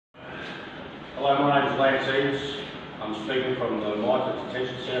Hello, my name is Lance Eames. I'm speaking from the Melbourne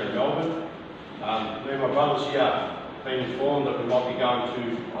Detention Centre in Melbourne. Me and my brothers here have been informed that we might be going to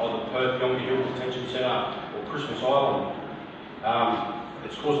either Perth Yongah Hill Detention Centre or Christmas Island.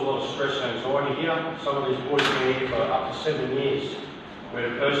 It's caused a lot of stress and anxiety here. Some of these boys have been here for up to 7 years. We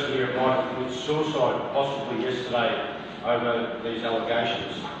had a person here might have committed suicide possibly yesterday over these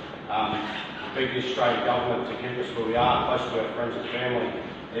allegations. We beg the Australian government to keep us where we are, close to our friends and family.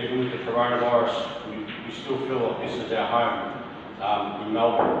 Even with the coronavirus, we still feel like this is our home in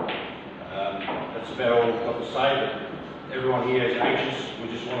Melbourne. That's about all I've got to say, but everyone here is anxious. We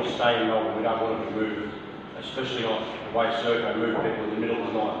just want to stay in Melbourne. We don't want to be moved, especially not the way Serco move people in the middle of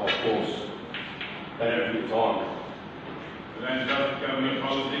the night by force. Thank you for your time. The land doesn't government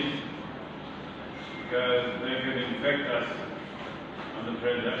policies because they can infect us on the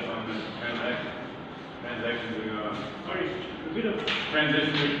transactions going on. Sorry, a bit of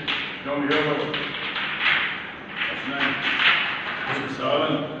transition to Yongah Hill. What's the name? Christmas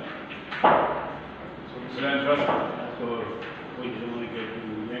Island. Sudan Trust. So we didn't want to get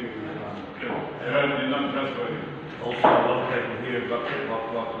into negative. They're not trustworthy. Also, a lot of people here have got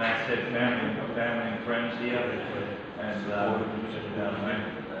like Matt said, family and friends here, and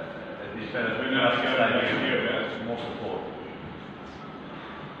it'd be better for us to stay here. More support.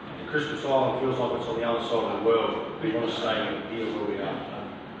 Christmas Island feels like it's on the other side of the world. We want to stay here where we are.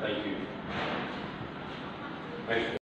 Thank you. Thanks.